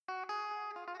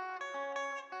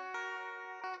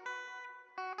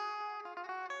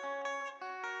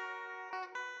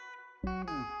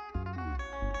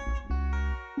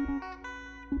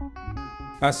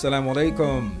Assalamu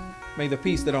alaikum. May the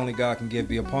peace that only God can give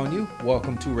be upon you.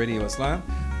 Welcome to Radio Islam.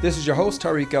 This is your host,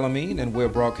 Tariq El-Amin, and we're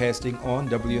broadcasting on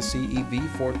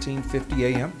WCEV 1450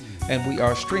 AM, and we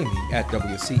are streaming at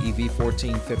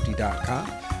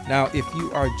WCEV1450.com. Now, if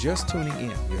you are just tuning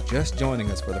in, you're just joining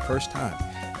us for the first time,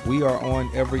 we are on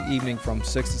every evening from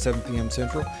 6 to 7 p.m.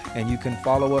 Central, and you can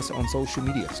follow us on social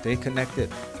media. Stay connected.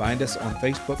 Find us on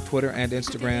Facebook, Twitter, and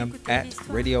Instagram at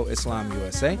Radio Islam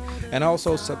USA, and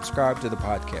also subscribe to the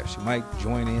podcast. You might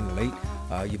join in late.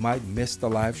 You might miss the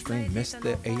live stream, miss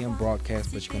the AM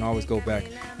broadcast, but you can always go back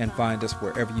and find us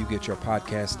wherever you get your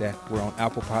podcast at. We're on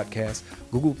Apple Podcasts,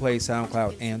 Google Play,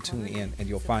 SoundCloud, and TuneIn, and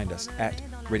you'll find us at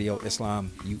Radio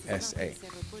Islam USA.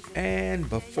 And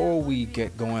before we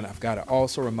get going, I've got to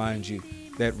also remind you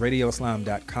that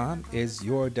RadioIslam.com is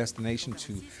your destination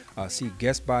to see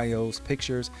guest bios,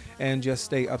 pictures, and just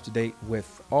stay up to date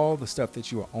with all the stuff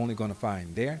that you are only going to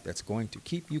find there that's going to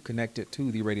keep you connected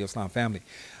to the Radio Islam family.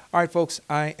 All right, folks,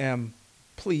 I am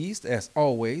pleased, as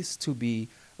always, to be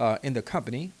in the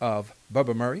company of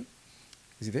Bubba Murray.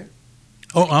 Is he there?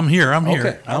 Oh, I'm here.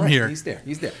 Okay, I'm right. here. He's there.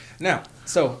 Now,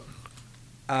 so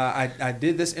I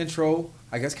did this intro,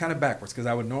 I guess, kind of backwards, because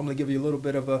I would normally give you a little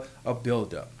bit of a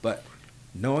build-up. But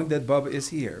knowing that Bubba is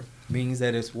here means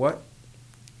that it's what?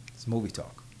 It's movie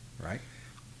talk, right?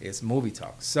 It's movie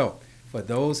talk. So for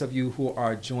those of you who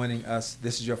are joining us,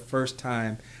 this is your first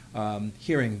time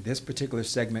hearing this particular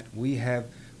segment. We've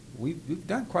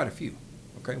done quite a few.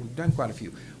 Okay, we've done quite a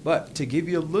few. But to give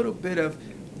you a little bit of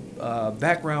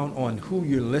background on who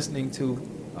you're listening to,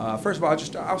 first of all,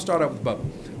 I'll start off with Bubba.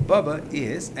 Bubba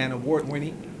is an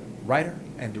award-winning writer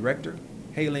and director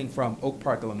hailing from Oak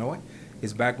Park, Illinois.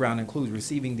 His background includes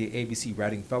receiving the ABC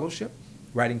Writing Fellowship,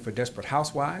 writing for Desperate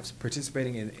Housewives,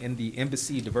 participating in the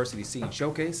Embassy Diversity Scene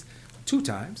Showcase 2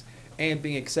 times, and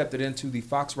being accepted into the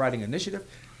Fox Writing Initiative.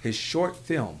 His short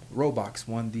film, Robots,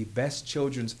 won the Best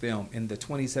Children's Film in the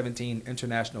 2017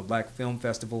 International Black Film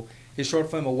Festival. His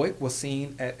short film, Awake, was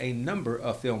seen at a number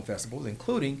of film festivals,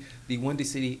 including the Windy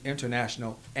City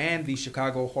International and the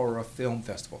Chicago Horror Film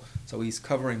Festival. So he's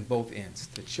covering both ends,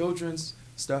 the children's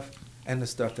stuff and the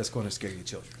stuff that's going to scare your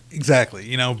children.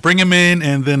 Exactly. Bring them in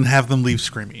and then have them leave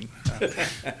screaming.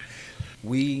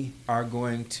 We are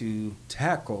going to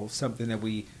tackle something that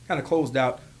we kind of closed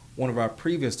out one of our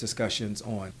previous discussions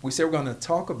on. We said we're going to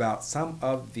talk about some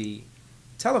of the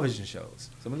television shows,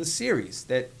 some of the series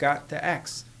that got to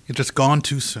X. It's just gone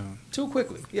too soon. Too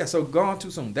quickly. Yeah, so gone too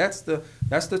soon. That's the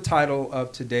title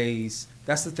of today's,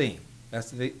 that's the theme. That's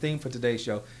the theme for today's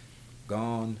show.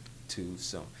 Gone too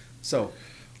soon. So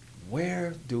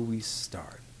where do we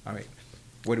start? All right,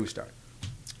 where do we start?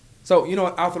 So, you know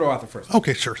what? I'll throw out the first one.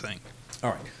 Okay, sure thing. All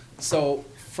right. So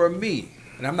for me,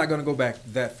 and I'm not going to go back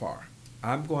that far,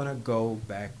 I'm going to go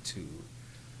back to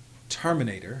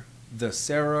Terminator, the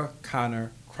Sarah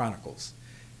Connor Chronicles.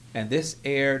 And this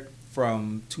aired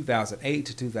from 2008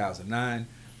 to 2009.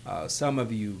 Some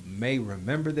of you may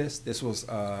remember this. This was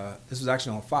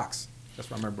actually on Fox.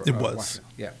 That's what I remember. It was. Watching.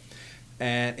 Yeah.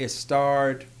 And it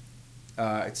starred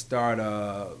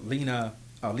Lena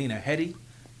Headey,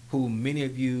 who many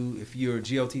of you, if you're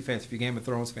GOT fans, if you're Game of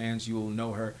Thrones fans, you will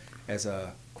know her as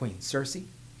Queen Cersei.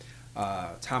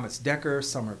 Thomas Dekker,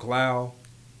 Summer Glau,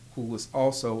 who was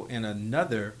also in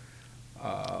another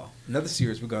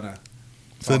series we're gonna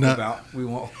talk about. We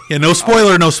won't. Yeah, no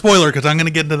spoiler, because I'm gonna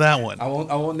get into that one. I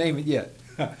won't name it yet.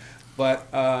 But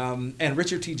and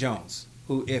Richard T. Jones,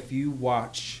 who, if you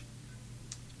watch,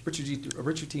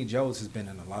 Richard T. Jones has been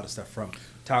in a lot of stuff, from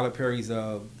Tyler Perry's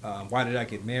Why Did I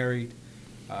Get Married.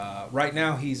 Right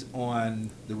now he's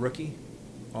on The Rookie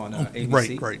on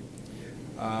ABC. Right.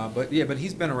 But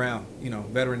he's been around,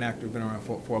 veteran actor, been around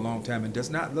for a long time, and does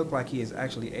not look like he has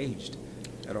actually aged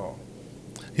at all.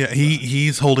 Yeah,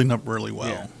 he's holding up really well.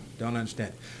 Yeah, don't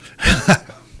understand.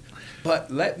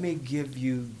 But let me give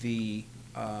you the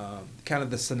kind of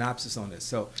the synopsis on this.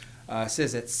 So it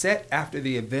says it's set after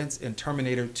the events in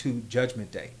Terminator 2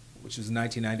 Judgment Day, which was a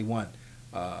 1991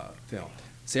 film.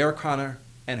 Sarah Connor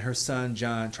and her son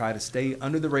John try to stay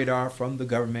under the radar from the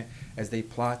government as they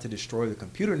plot to destroy the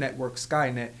computer network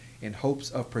Skynet in hopes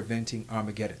of preventing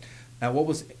Armageddon. Now, what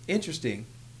was interesting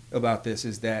about this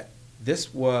is that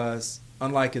this was,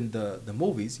 unlike in the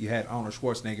movies, you had Arnold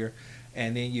Schwarzenegger,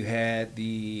 and then you had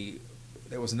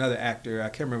there was another actor, I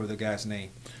can't remember the guy's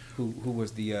name, who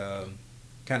was the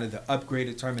kind of the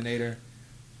upgraded Terminator,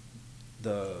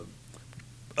 the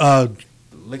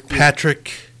liquid.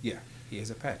 Patrick. Yeah, he is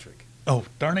a Patrick. Oh,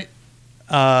 darn it.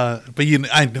 But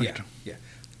I know. Yeah.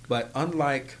 But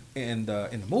unlike in the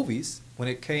movies, when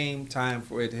it came time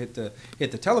for it to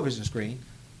hit the television screen,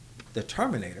 the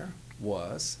Terminator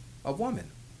was a woman,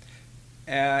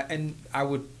 and I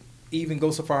would even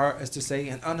go so far as to say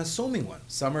an unassuming one.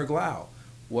 Summer Glau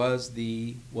was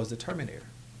the Terminator,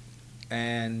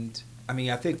 and I mean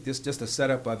I think just the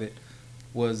setup of it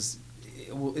was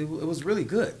it was really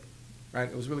good, right?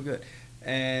 It was really good,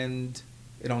 and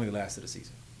it only lasted a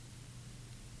season.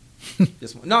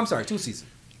 No, I'm sorry, 2 seasons.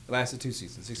 It lasted 2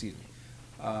 seasons. Excuse me.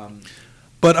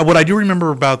 But what I do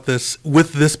remember about this,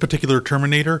 with this particular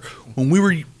Terminator, when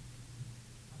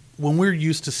we're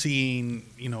used to seeing,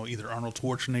 either Arnold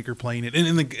Schwarzenegger playing it, and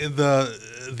in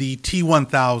the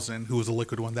T-1000, who was a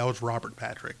liquid one, that was Robert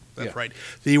Patrick. That's right.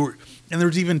 And there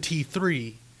was even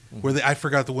T-3, where I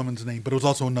forgot the woman's name, but it was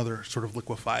also another sort of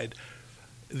liquefied.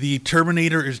 The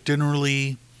Terminator is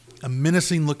generally a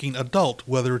menacing-looking adult,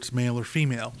 whether it's male or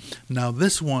female. Now,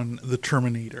 this one, the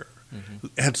Terminator,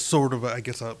 had sort of, a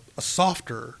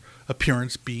softer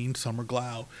appearance, being Summer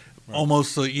Glau,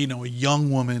 almost a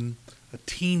young woman, a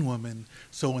teen woman.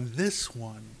 So in this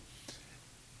one,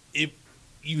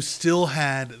 you still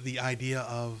had the idea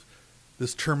of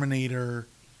this Terminator,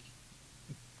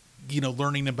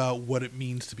 learning about what it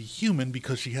means to be human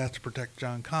because she has to protect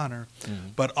John Connor,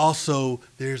 but also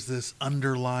there's this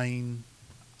underlying,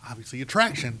 obviously,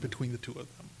 attraction between the two of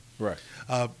them, Right.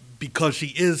 because she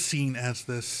is seen as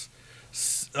this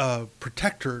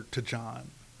protector to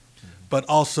John, but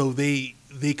also they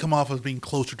come off as being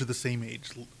closer to the same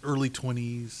age, early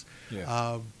 20s,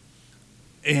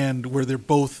 and where they're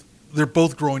both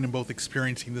growing and both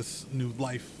experiencing this new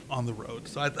life on the road.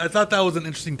 So I thought that was an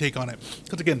interesting take on it,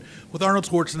 because again, with Arnold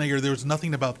Schwarzenegger, there was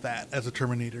nothing about that as a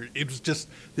Terminator. It was just,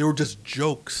 they were just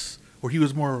jokes, or he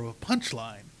was more of a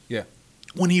punchline. Yeah.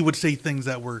 When he would say things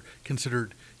that were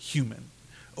considered human,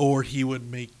 or he would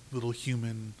make little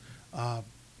human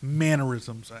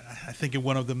mannerisms. I think in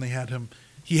one of them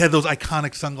he had those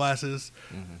iconic sunglasses.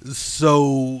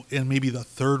 So in maybe the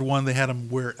third one, they had him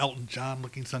wear Elton John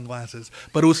looking sunglasses,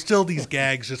 but it was still these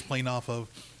gags just playing off of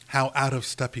how out of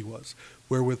step he was.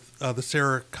 Where with the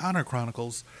Sarah Connor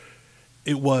Chronicles,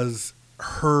 it was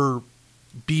her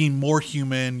being more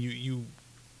human. You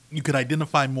could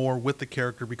identify more with the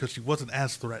character because she wasn't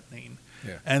as threatening.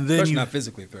 Yeah. And then not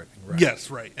physically threatening, right? Yes,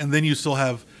 right. And then you still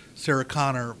have Sarah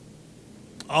Connor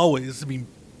always. I mean,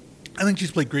 I think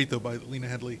she's played great, though, by Lena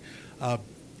Headey,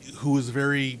 who is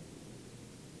very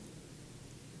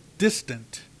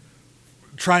distant,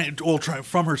 trying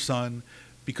from her son,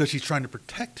 because she's trying to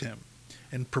protect him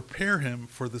and prepare him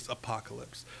for this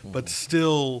apocalypse, but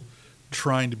still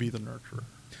trying to be the nurturer.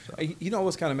 So. You know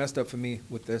what's kind of messed up for me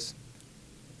with this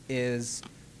is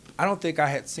I don't think I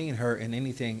had seen her in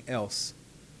anything else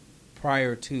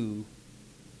prior to,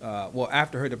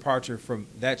 after her departure from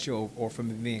that show or from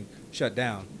being shut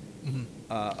down,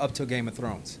 up to Game of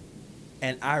Thrones.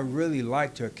 And I really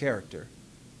liked her character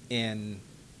in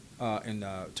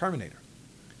Terminator.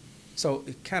 So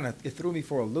it threw me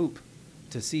for a loop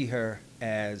to see her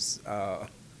as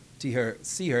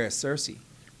Cersei,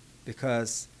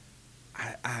 because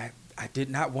I did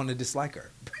not want to dislike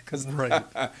her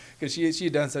because she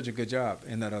had done such a good job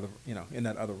in that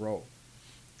other role.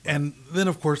 And then,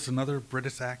 of course, another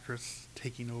British actress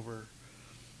taking over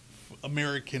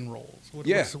American roles.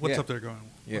 What's up there going?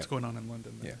 What's going on in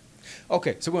London? Yeah.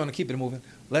 Okay, so we're going to keep it moving.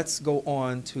 Let's go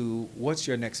on to what's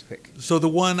your next pick? So the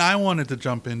one I wanted to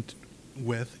jump in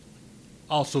with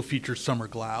also features Summer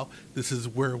Glau. This is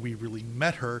where we really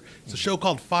met her. It's a show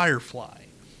called Firefly.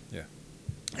 Yeah.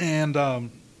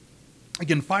 And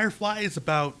again, Firefly is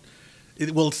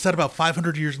it's set about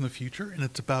 500 years in the future, and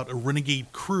it's about a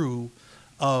renegade crew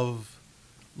of,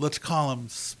 let's call them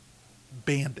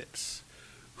bandits,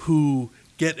 who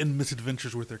get in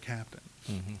misadventures with their captain.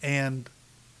 And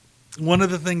one of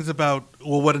the things about,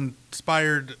 what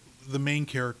inspired the main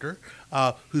character,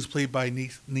 who's played by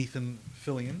Nathan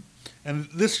Fillion, and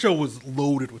this show was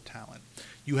loaded with talent.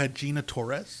 You had Gina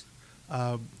Torres.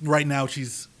 Right now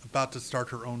she's about to start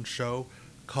her own show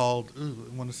called,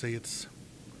 I want to say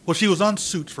she was on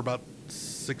Suits for about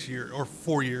 6 years or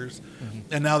 4 years,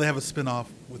 and now they have a spinoff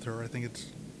with her. I think it's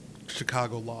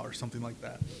Chicago Law or something like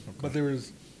that. Okay. But there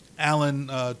was Alan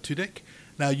Tudyk.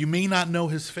 Now, you may not know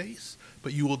his face,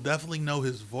 but you will definitely know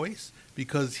his voice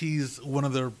because he's one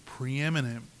of their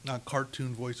preeminent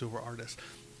cartoon voiceover artists.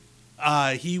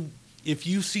 If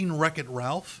you've seen Wreck-It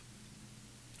Ralph,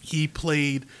 he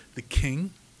played the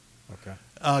King,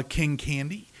 King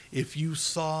Candy. If you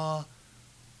saw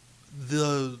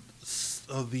the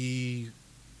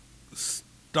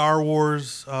Star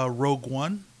Wars Rogue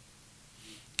One,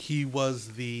 he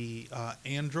was the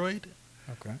android.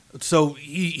 Okay. So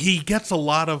he gets a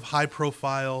lot of high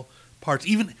profile parts.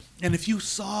 And if you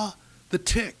saw The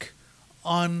Tick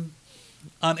on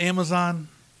Amazon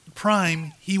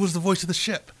Prime, he was the voice of the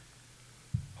ship.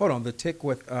 Hold on, the Tick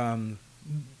with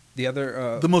the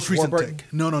other The most recent Warburton?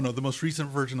 Tick. No. The most recent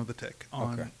version of The Tick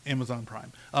on Okay. Amazon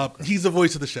Prime. He's the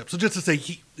voice of the ship. So just to say,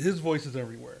 his voice is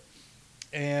everywhere.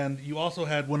 And you also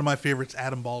had one of my favorites,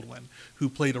 Adam Baldwin, who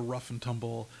played a rough and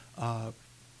tumble,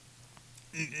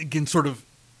 again, sort of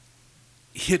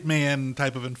hitman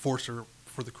type of enforcer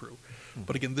for the crew.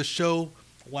 But again, this show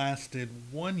lasted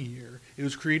 1 year. It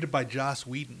was created by Joss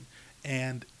Whedon.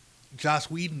 And Joss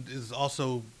Whedon is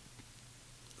also,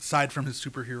 aside from his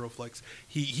superhero flicks,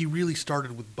 he really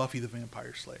started with Buffy the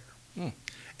Vampire Slayer.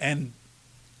 And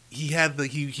he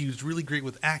was really great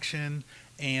with action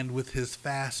and with his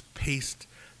fast-paced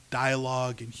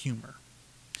dialogue and humor.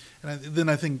 And then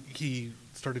I think he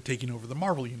started taking over the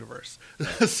Marvel universe.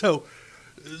 So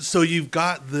you've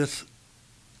got this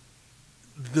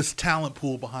talent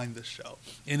pool behind this show,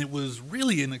 and it was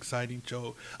really an exciting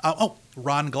show.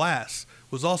 Ron Glass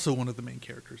was also one of the main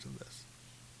characters in this.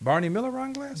 Barney Miller,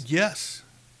 Ron Glass? Yes,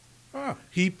 Oh.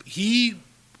 he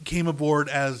came aboard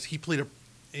as he played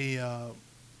a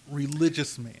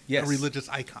religious man, Yes. a religious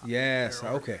icon. Yes.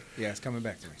 Okay. Yeah, it's coming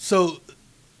back to me. So,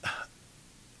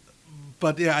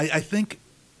 but yeah, I think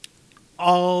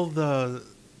all the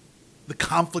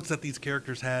conflicts that these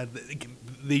characters had,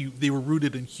 they were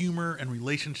rooted in humor and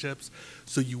relationships.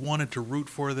 So you wanted to root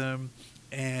for them,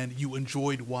 and you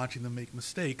enjoyed watching them make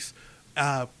mistakes.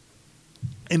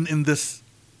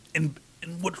 In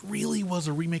what really was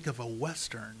a remake of a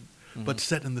Western, but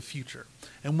set in the future.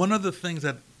 And one of the things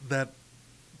that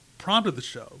prompted the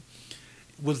show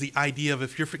was the idea of,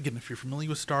 if you're familiar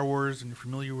with Star Wars and you're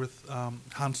familiar with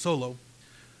Han Solo,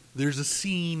 there's a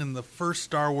scene in the first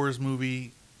Star Wars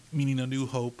movie, meaning A New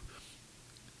Hope,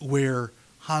 where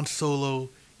Han Solo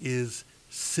is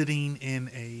sitting in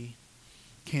a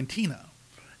cantina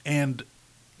and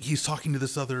he's talking to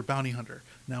this other bounty hunter.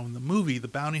 Now in the movie, the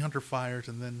bounty hunter fires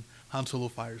and then Han Solo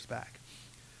fires back.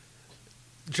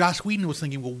 Joss Whedon was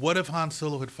thinking, well, what if Han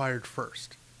Solo had fired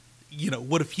first?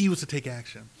 What if he was to take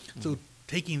action? So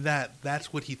taking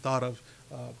that's what he thought of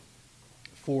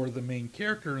for the main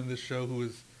character in this show, who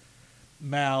is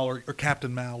Mal or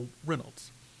Captain Mal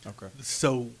Reynolds. Okay.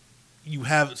 So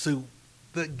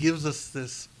that gives us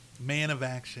this man of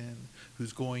action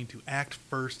who's going to act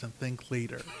first and think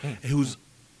later, who's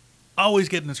always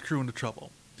getting his crew into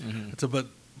trouble. Mm-hmm. So,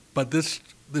 but this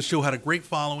show had a great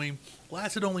following.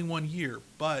 Lasted only 1 year,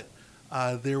 but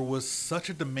there was such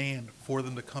a demand for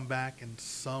them to come back in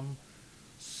some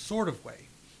sort of way.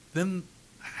 Then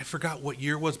I forgot what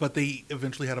year it was, but they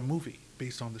eventually had a movie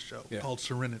based on the show called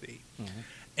Serenity. Mm-hmm.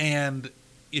 And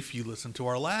if you listen to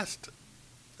our last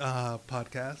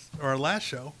podcast or our last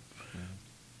show,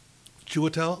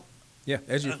 Chiwetel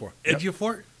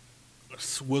Ejiofor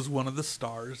was one of the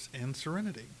stars in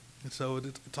Serenity. And so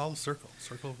it's all a circle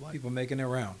of life. People making their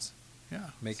rounds. Yeah,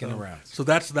 making the rounds. So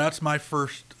that's my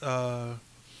first. Gone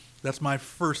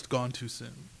Too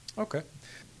Soon. Okay,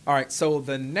 all right. So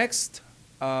the next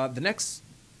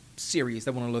series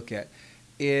that I want to look at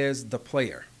is The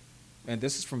Player, and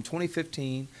this is from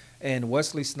 2015. And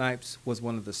Wesley Snipes was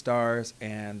one of the stars.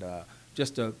 And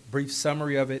just a brief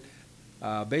summary of it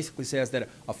basically says that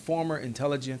a former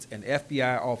intelligence and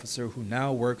FBI officer who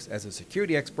now works as a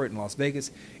security expert in Las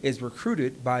Vegas is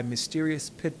recruited by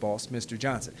mysterious pit boss Mr.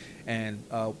 Johnson. And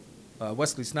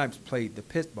Wesley Snipes played the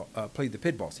pit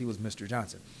boss. He was Mr.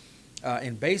 Johnson.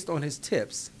 And based on his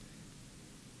tips,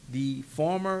 the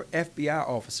former FBI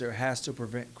officer has to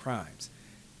prevent crimes.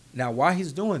 Now, while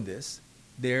he's doing this,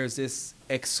 there's this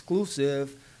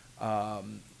exclusive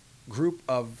group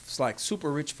of like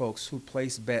super rich folks who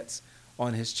place bets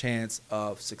on his chance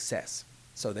of success.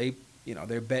 So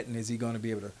they're betting, is he going to be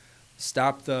able to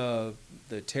stop the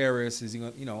terrorists? Is he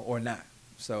going, or not?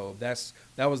 So that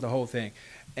was the whole thing,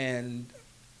 and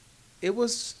it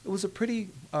was a pretty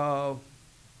I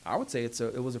would say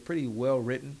it was a pretty well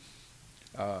written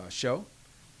show.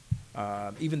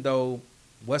 Even though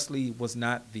Wesley was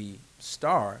not the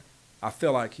star, I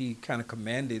feel like he kind of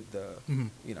commanded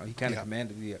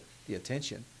commanded the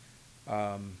attention.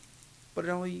 But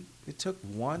it took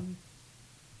one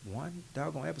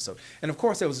doggone episode. And of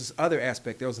course there was this other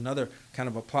aspect. There was another kind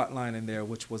of a plot line in there,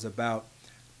 which was about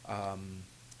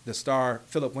the star,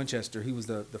 Philip Winchester. He was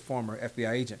the former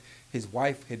FBI agent. His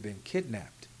wife had been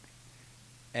kidnapped,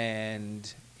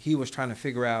 and he was trying to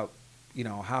figure out,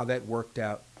 how that worked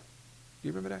out. Do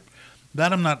you remember that?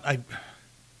 That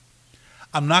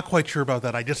I'm not quite sure about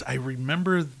that. I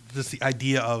remember the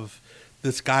idea of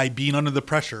this guy being under the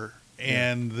pressure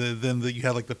and you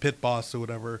had like the pit boss or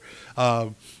whatever,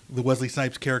 the Wesley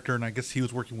Snipes character, and I guess he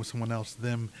was working with someone else.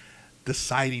 Them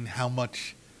deciding how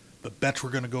much the bets were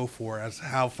going to go for, as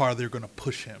how far they're going to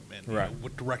push him, and you know,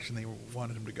 what direction they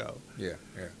wanted him to go. Yeah.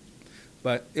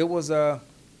 But it was it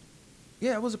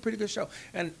was a pretty good show,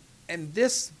 and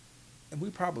we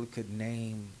probably could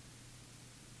name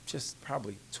just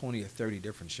probably 20 or 30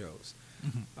 different shows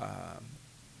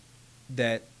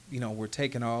that were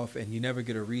taken off, and you never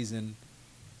get a reason.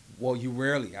 Well,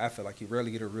 I feel like you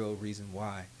rarely get a real reason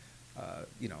why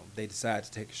they decide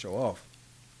to take a show off.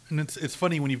 And it's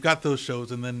funny when you've got those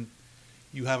shows, and then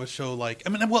you have a show like,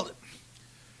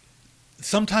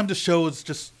 sometimes a show is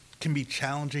just can be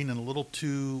challenging and a little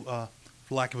too, for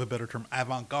lack of a better term,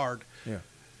 avant-garde. Yeah.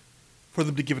 For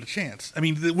them to give it a chance. I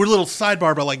mean, we're a little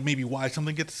sidebar about like maybe why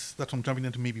something gets. That's what I'm jumping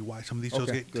into. Maybe why some of these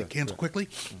shows get canceled quickly.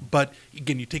 But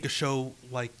again, you take a show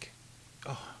like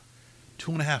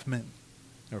 2.5 Men.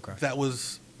 Okay. That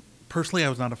was personally, I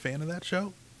was not a fan of that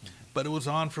show, but it was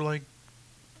on for like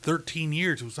 13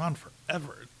 years. It was on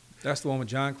forever. That's the one with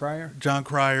John Cryer. John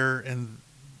Cryer and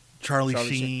Charlie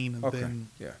Sheen, and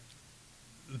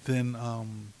then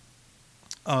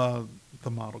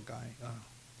the model guy.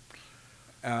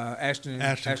 Ashton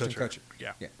Kutcher.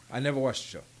 Yeah. I never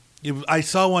watched the show. I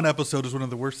saw one episode. It was one of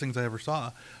the worst things I ever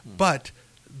saw. But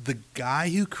the guy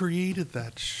who created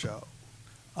that show,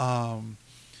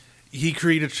 he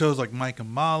created shows like Mike and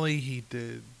Molly. He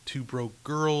did Two Broke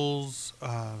Girls,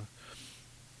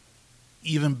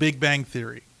 even Big Bang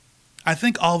Theory. I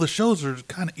think all the shows are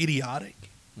kind of idiotic,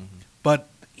 but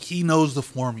he knows the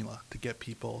formula to get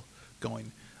people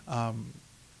going.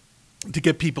 To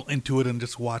get people into it and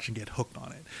just watch and get hooked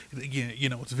on it.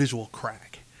 It's visual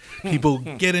crack. People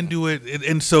get into it.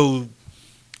 And so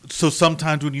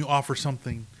sometimes when you offer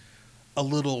something a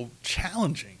little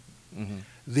challenging,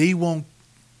 they won't,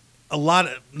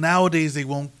 nowadays they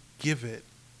won't give it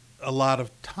a lot of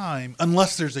time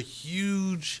unless there's a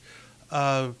huge,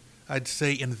 I'd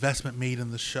say, investment made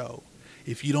in the show.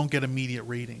 If you don't get immediate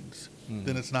ratings,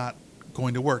 then it's not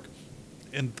going to work.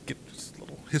 And get just a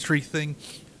little history thing.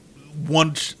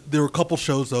 There were a couple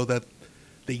shows though that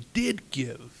they did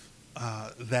give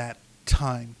that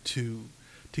time to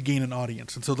gain an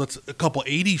audience, and so that's a couple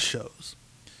 80s shows.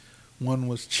 One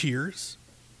was Cheers.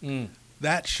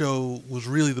 That show was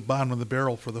really the bottom of the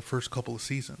barrel for the first couple of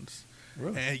seasons.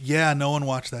 Really? No one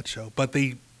watched that show, but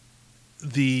the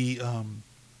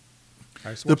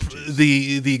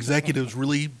executives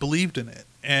really believed in it,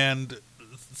 and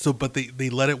so but they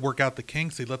let it work out the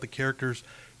kinks. They let the characters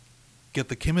get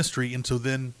the chemistry, and so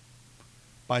then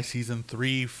by season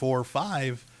 3, 4,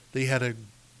 5, they had a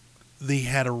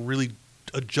really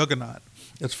juggernaut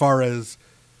as far as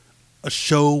a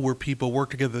show where people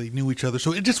worked together, they knew each other,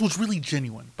 so it just was really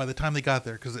genuine by the time they got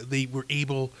there, because they were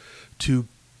able to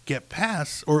get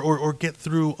past or get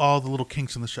through all the little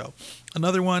kinks in the show.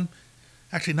 Another one,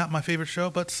 actually not my favorite show,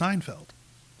 but Seinfeld.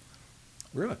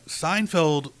 Really?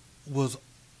 Seinfeld was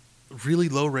really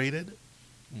low rated.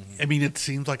 I mean, it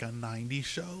seems like a 90s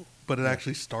show, but it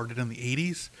actually started in the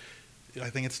 80s. I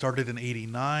think it started in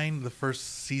 89, the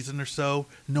first season or so.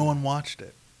 No one watched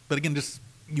it. But again,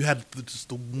 you had just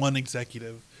the one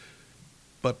executive,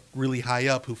 but really high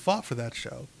up, who fought for that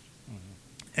show.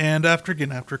 And after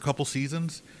a couple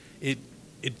seasons, it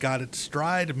got its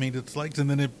stride, it made its legs, and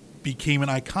then it became an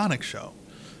iconic show.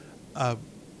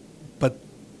 But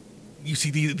you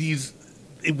see,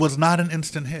 it was not an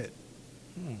instant hit.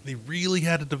 They really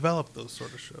had to develop those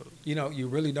sort of shows. You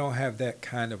really don't have that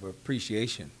kind of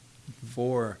appreciation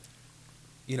for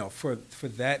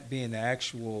that being the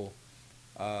actual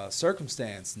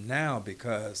circumstance now,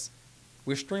 because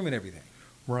we're streaming everything.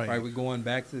 Right? We're going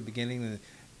back to the beginning,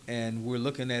 and we're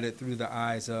looking at it through the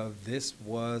eyes of this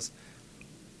was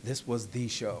the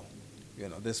show.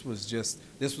 This was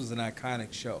an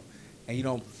iconic show, and you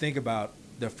don't think about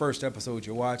the first episode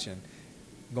you're watching,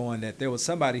 going that there was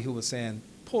somebody who was saying,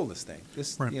 pull this thing.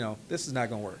 This is not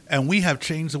going to work. And we have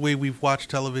changed the way we've watched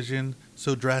television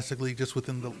so drastically just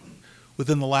within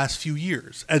the last few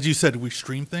years. As you said, we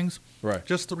stream things. Right.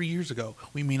 Just 3 years ago,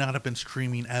 we may not have been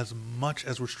streaming as much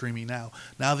as we're streaming now.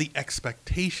 Now the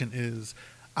expectation is,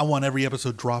 I want every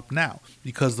episode dropped now,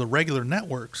 because the regular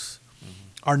networks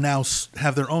are now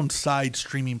have their own side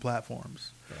streaming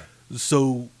platforms. Right.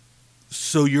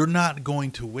 So you're not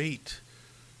going to wait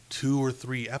 2 or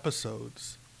 3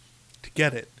 episodes to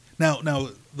get it. Now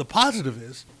the positive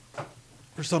is,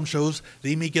 for some shows,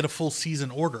 they may get a full season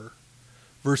order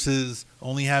versus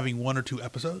only having 1 or 2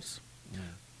 episodes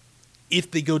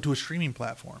if they go to a streaming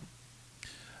platform.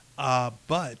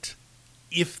 But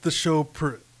if the show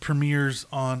premieres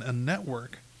on a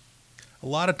network, a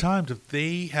lot of times if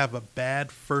they have a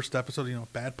bad first episode,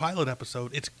 bad pilot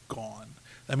episode, it's gone.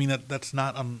 I mean, that's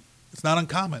not it's not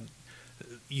uncommon.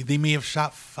 They may have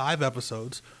shot 5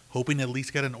 episodes, hoping to at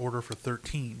least get an order for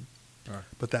 13. Right.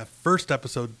 But that first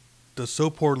episode does so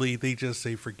poorly, they just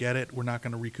say, forget it. We're not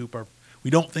going to recoup we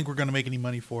don't think we're going to make any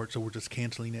money for it, so we're just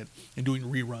canceling it and doing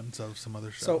reruns of some other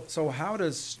show. So how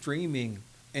does streaming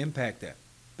impact that?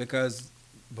 Because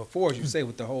before, as you say,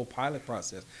 with the whole pilot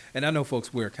process, and I know,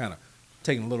 folks, we're kind of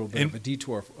taking a little bit of a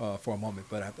detour for a moment,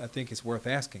 but I think it's worth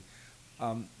asking.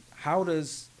 How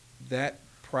does that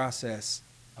process,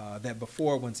 that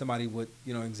before when somebody would,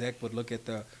 exec would look at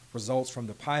the results from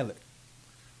the pilot,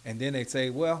 and then they'd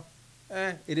say, well,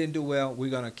 it didn't do well,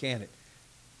 we're going to can it.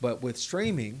 But with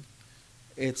streaming,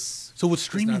 it's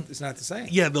not the same.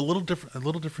 Yeah, a little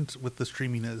difference with the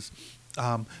streaming is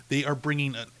they are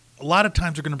bringing a lot of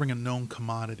times they're going to bring a known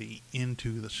commodity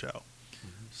into the show.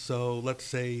 Mm-hmm. So let's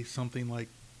say something like,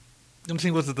 I'm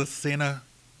saying, was it the Santa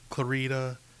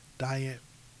Clarita Diet?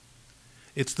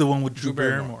 It's the one with Drew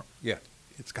Barrymore. Yeah,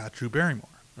 it's got Drew Barrymore.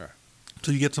 Right.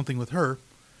 So you get something with her.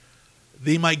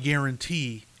 They might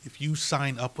guarantee if you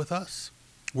sign up with us,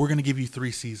 we're going to give you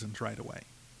 3 seasons right away.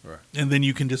 Right. And then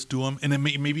you can just do them, and it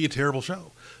may be a terrible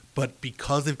show, but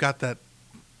because they've got the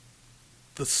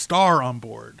star on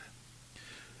board,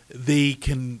 they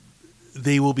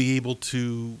will be able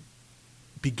to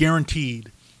be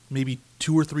guaranteed maybe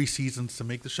 2 or 3 seasons to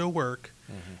make the show work,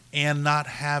 mm-hmm. and not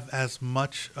have as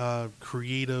much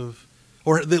creative,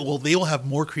 or they will have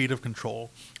more creative control,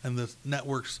 and the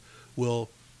networks will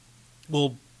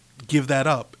give that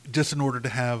up just in order to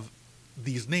have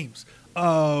these names.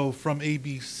 Oh, from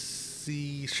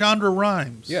ABC, Shonda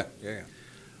Rhimes. Yeah.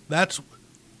 That's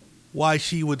why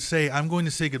she would say, I'm going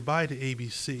to say goodbye to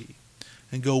ABC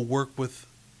and go work with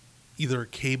either a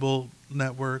cable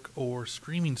network or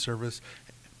streaming service.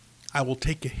 I will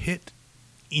take a hit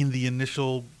in the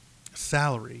initial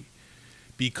salary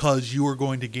because you are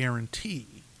going to guarantee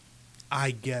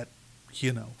I get,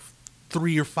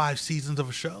 3 or 5 seasons of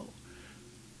a show.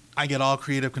 I get all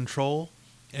creative control,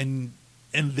 and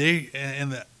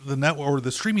the network or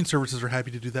the streaming services are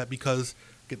happy to do that because,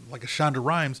 like a Shonda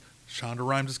Rhimes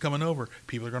is coming over.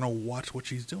 People are going to watch what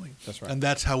she's doing. That's right. And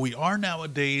that's how we are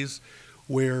nowadays,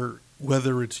 where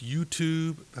whether it's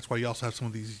YouTube, that's why you also have some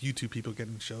of these YouTube people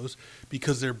getting shows,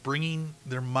 because they're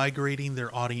migrating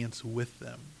their audience with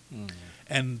them. Mm-hmm.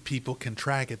 And people can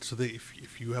track it. So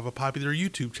if you have a popular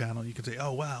YouTube channel, you can say,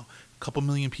 oh, wow, a couple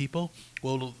million people.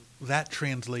 Well, that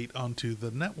translate onto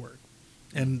the network.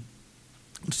 And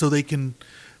so that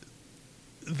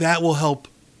will help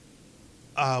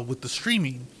with the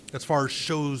streaming as far as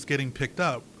shows getting picked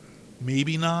up.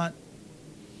 Maybe not.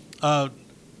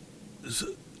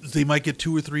 They might get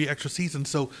 2 or 3 extra seasons.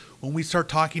 So when we start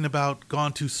talking about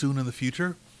Gone Too Soon in the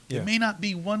future, it may not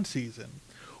be 1 season.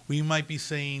 We might be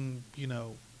saying,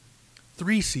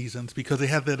 3 seasons because they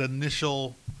had that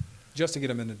initial... Just to get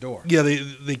them in the door. Yeah,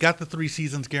 they got the 3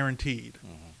 seasons guaranteed.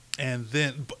 Mm-hmm. And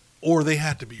then... Or they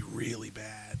had to be really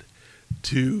bad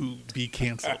to be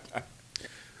canceled.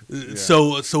 Yeah.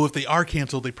 So if they are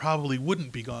canceled, they probably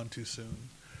wouldn't be Gone Too Soon.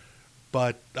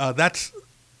 But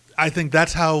I think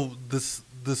that's how this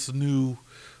new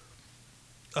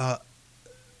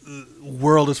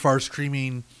world, as far as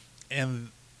streaming and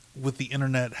with the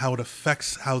internet, how it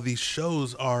affects how these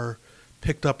shows are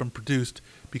picked up and produced.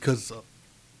 Because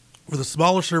for the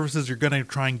smaller services, you're going to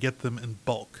try and get them in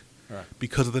bulk, right,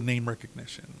 because of the name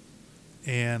recognition.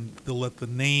 And they'll let the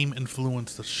name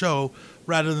influence the show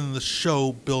rather than the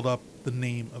show build up the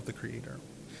name of the creator.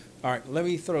 All right, let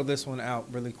me throw this one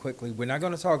out really quickly. We're not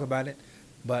going to talk about it,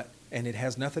 and it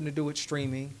has nothing to do with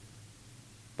streaming,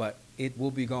 but it will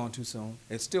be Gone Too Soon.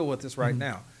 It's still with us right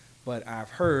now. But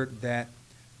I've heard that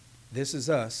This Is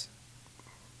Us,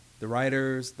 the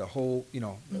writers, the whole,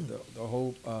 the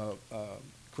whole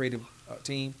creative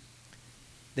team,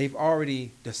 they've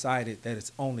already decided that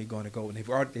it's only going to go, and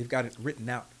they've got it written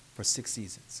out for 6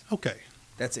 seasons. Okay,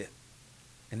 that's it,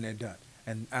 and they're done.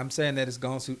 And I'm saying that it's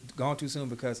gone too soon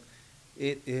because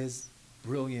it is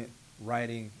brilliant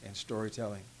writing and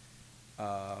storytelling.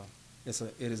 It's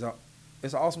an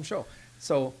awesome show.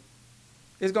 So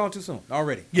it's gone too soon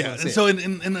already. Yeah, and so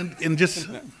and just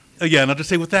again, I'll just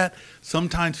say with that,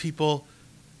 sometimes people,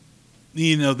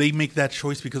 they make that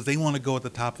choice because they want to go at the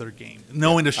top of their game,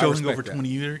 knowing the show can go for 20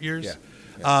 years.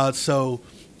 Yeah. So,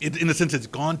 in a sense, it's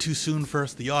gone too soon for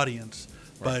us, the audience,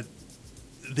 right,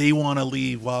 but they want to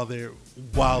leave while they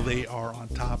are on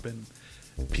top, and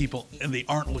they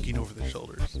aren't looking over their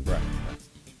shoulders. Right.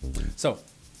 So,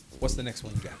 what's the next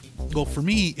one you got? Well, for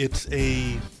me, it's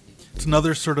It's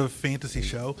another sort of fantasy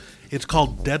show. It's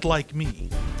called Dead Like Me,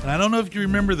 and I don't know if you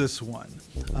remember this one,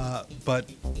 but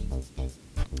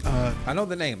I know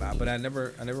the name, but I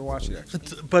never watched it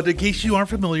actually. but in case you aren't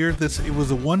familiar, it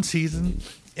was a one season,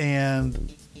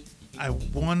 and I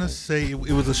want to say it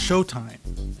was a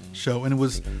Showtime show, and it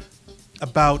was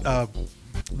about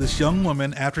this young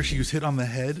woman. After she was hit on the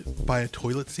head by a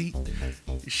toilet seat,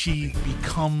 she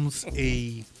becomes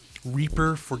a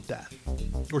reaper for death,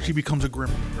 or she becomes a grim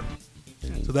reaper.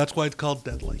 So that's why it's called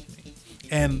Dead Like Me.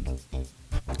 And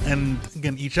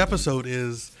again, each episode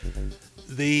is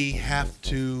they have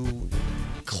to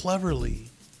cleverly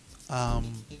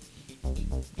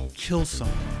kill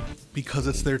someone because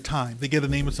it's their time. They get the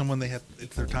name of someone,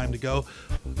 it's their time to go,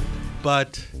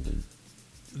 but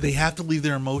they have to leave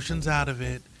their emotions out of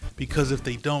it, because if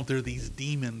they don't, there are these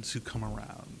demons who come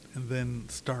around and then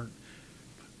start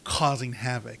causing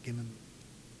havoc and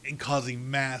causing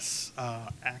mass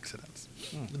accidents.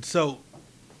 And so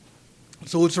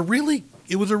it was a really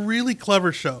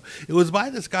clever show. It was created by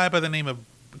this guy by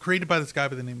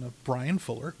the name of Brian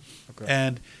Fuller. Okay.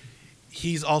 And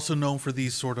he's also known for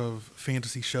these sort of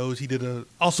fantasy shows. He did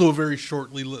also a very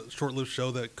short-lived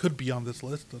show that could be on this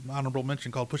list, an honorable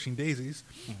mention, called Pushing Daisies.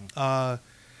 Mm-hmm.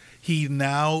 He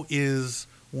now is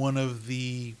one of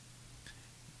the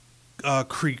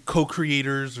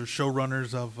co-creators or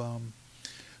showrunners of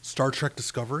Star Trek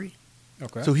Discovery.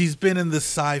 Okay. So he's been in the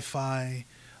sci-fi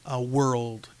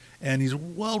world, and he's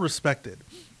well respected.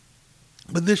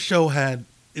 But this show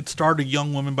it starred a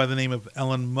young woman by the name of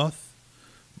Ellen Muth,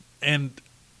 and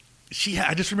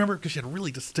I just remember because she had a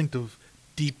really distinctive,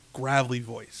 deep, gravelly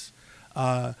voice.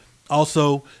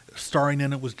 Also starring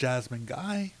in it was Jasmine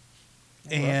Guy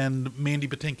and Mandy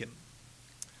Patinkin,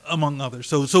 among others.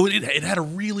 So it had a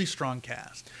really strong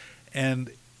cast, and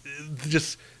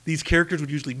just these characters would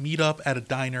usually meet up at a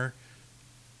diner.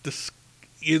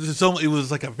 It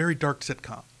was like a very dark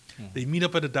sitcom. Mm-hmm. They meet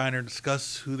up at a diner,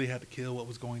 discuss who they had to kill, what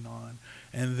was going on,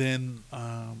 and then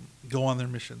go on their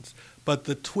missions. But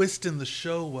the twist in the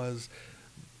show was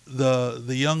the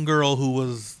young girl who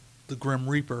was the Grim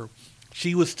Reaper.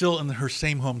 She was still in her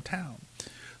same hometown,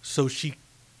 so she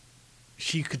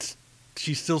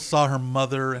still saw her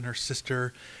mother and her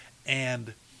sister,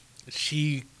 and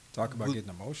she talk about getting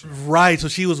emotional. Right. So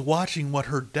she was watching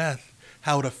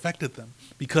how it affected them,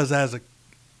 because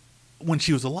when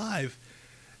she was alive,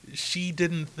 she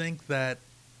didn't think that.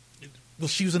 Well,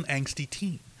 she was an angsty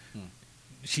teen.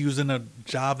 She was in a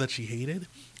job that she hated,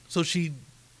 so she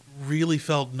really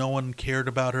felt no one cared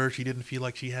about her. She didn't feel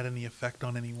like she had any effect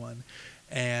on anyone,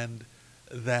 and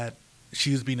that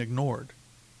she was being ignored.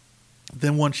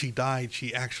 Then when she died,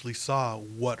 she actually saw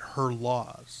what her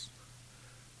loss,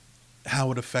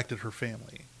 how it affected her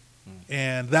family.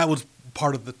 And that was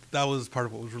part of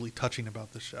what was really touching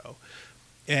about the show.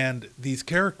 And these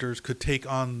characters could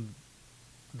take on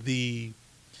the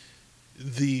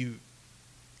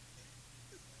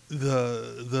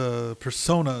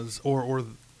personas, or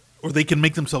they can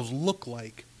make themselves look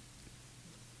like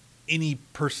any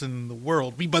person in the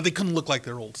world, but they couldn't look like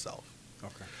their old self.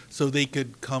 Okay. So they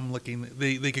could come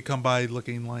they could come by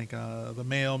looking like the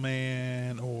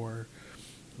mailman or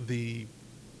a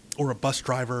bus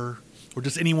driver, or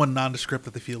just anyone nondescript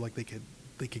that they feel like they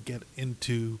could get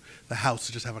into the house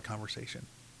to just have a conversation.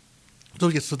 So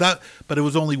yes, but it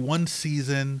was only one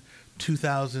season,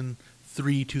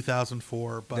 2003,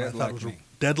 2004. But I thought it was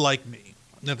Dead Like Me.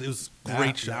 It was a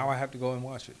great show. Now I have to go and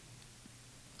watch it.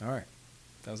 All right,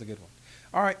 that was a good one.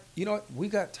 All right, you know what? We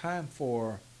got time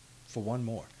for one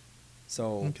more.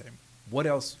 So, okay. What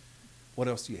else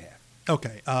do you have?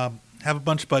 Okay, have a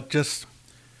bunch, but this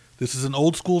is an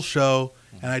old school show,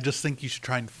 and I just think you should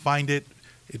try and find it.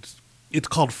 It's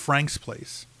called Frank's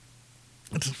Place.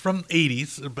 It's from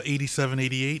 80s, 87,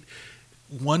 88.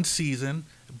 One season,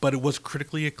 but it was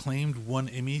critically acclaimed, won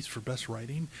Emmys for Best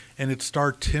Writing, and it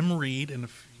starred Tim Reed. And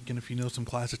if you know some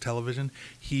classic television,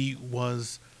 he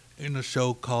was in a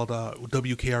show called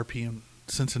WKRP in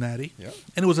Cincinnati. Yep.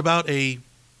 And it was about a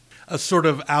sort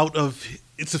of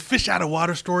it's a fish out of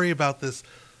water story about this.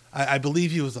 I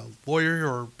believe he was a lawyer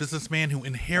or businessman who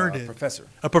inherited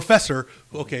a professor.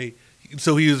 Okay,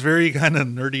 so he was very kind of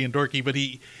nerdy and dorky, but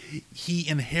he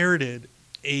inherited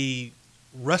a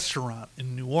restaurant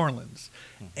in New Orleans,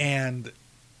 and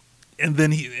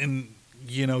then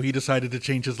he decided to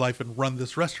change his life and run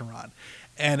this restaurant.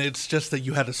 And it's just that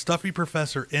you had a stuffy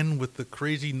professor in with the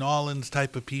crazy Nolans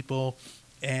type of people,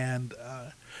 and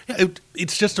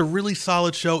it's just a really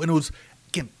solid show. And it was,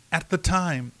 again, at the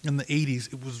time in the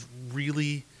 80s, it was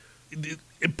really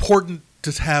important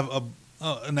to have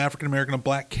an African American, a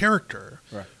black character,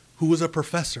 right, who was a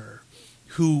professor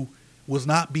who was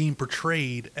not being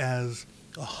portrayed as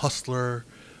a hustler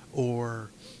or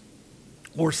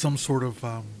some sort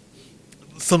of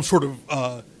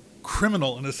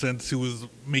criminal in a sense who was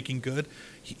making good.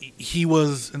 He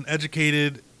was an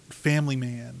educated family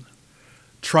man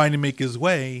trying to make his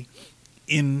way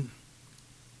in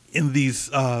these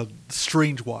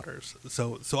strange waters.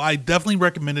 So I definitely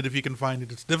recommend it if you can find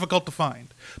it. It's difficult to find,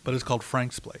 but it's called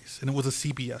Frank's Place, and it was a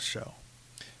CBS show.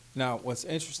 Now, what's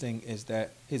interesting is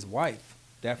that his wife,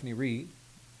 Daphne Reed,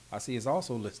 I see is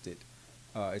also listed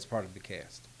as part of the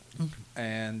cast.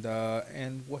 Mm-hmm.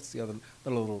 And what's the other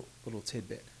little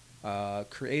tidbit?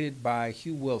 Created by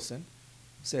Hugh Wilson,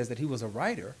 says that he was a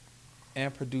writer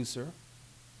and producer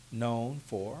known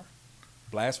for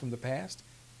Blast from the Past,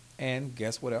 and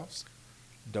guess what else?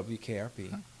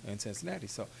 WKRP in Cincinnati.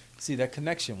 So, see that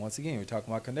connection. Once again, we were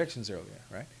talking about connections earlier,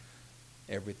 right?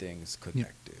 Everything's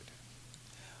connected. Yeah.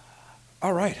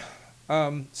 All right.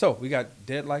 So, we got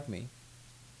Dead Like Me,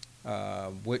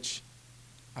 which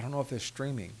I don't know if it's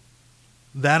streaming.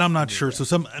 That I'm not sure.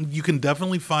 So you can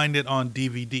definitely find it on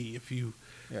DVD if you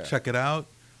check it out.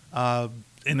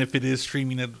 And if it is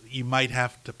streaming, you might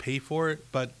have to pay for it,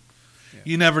 but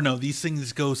you never know. These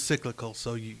things go cyclical,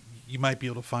 so you might be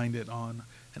able to find it on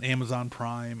an Amazon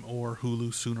Prime or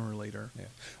Hulu sooner or later. Yeah.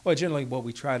 Well, generally what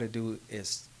we try to do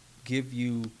is give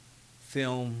you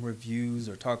film reviews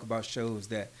or talk about shows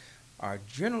that are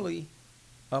generally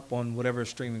up on whatever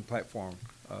streaming platform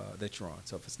that you're on.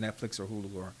 So if it's Netflix or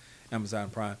Hulu or Amazon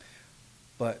Prime.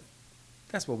 But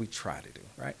that's what we try to do,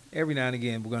 right? Every now and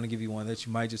again, we're going to give you one that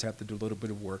you might just have to do a little bit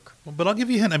of work. Well, but I'll give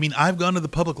you a hint. I mean, I've gone to the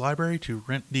public library to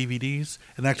rent DVDs,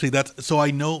 and actually that's so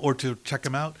I know, or to check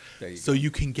them out.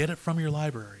 You can get it from your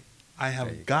library. I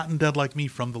have gotten Dead Like Me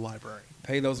from the library.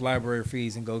 Pay those library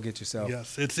fees and go get yourself.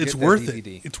 Yes, it's worth it.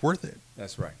 It's worth it.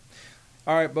 That's right.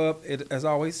 All right, Bub. As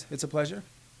always, it's a pleasure.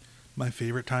 My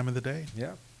favorite time of the day.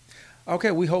 Yeah.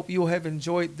 Okay, we hope you have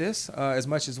enjoyed this as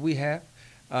much as we have.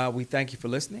 We thank you for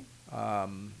listening.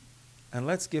 And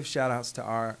let's give shout-outs to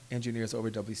our engineers over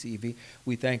at WCEV.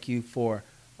 We thank you for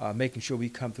making sure we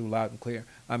come through loud and clear.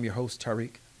 I'm your host,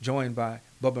 Tariq, joined by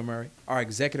Bubba Murray. Our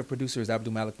executive producer is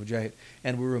Abdul Malik Mujahid.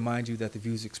 And we remind you that the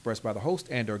views expressed by the host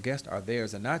and or guest are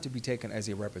theirs and not to be taken as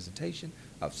a representation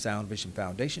of Sound Vision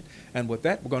Foundation. And with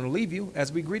that, we're going to leave you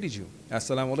as we greeted you.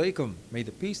 Assalamu alaikum. May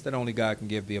the peace that only God can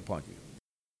give be upon you.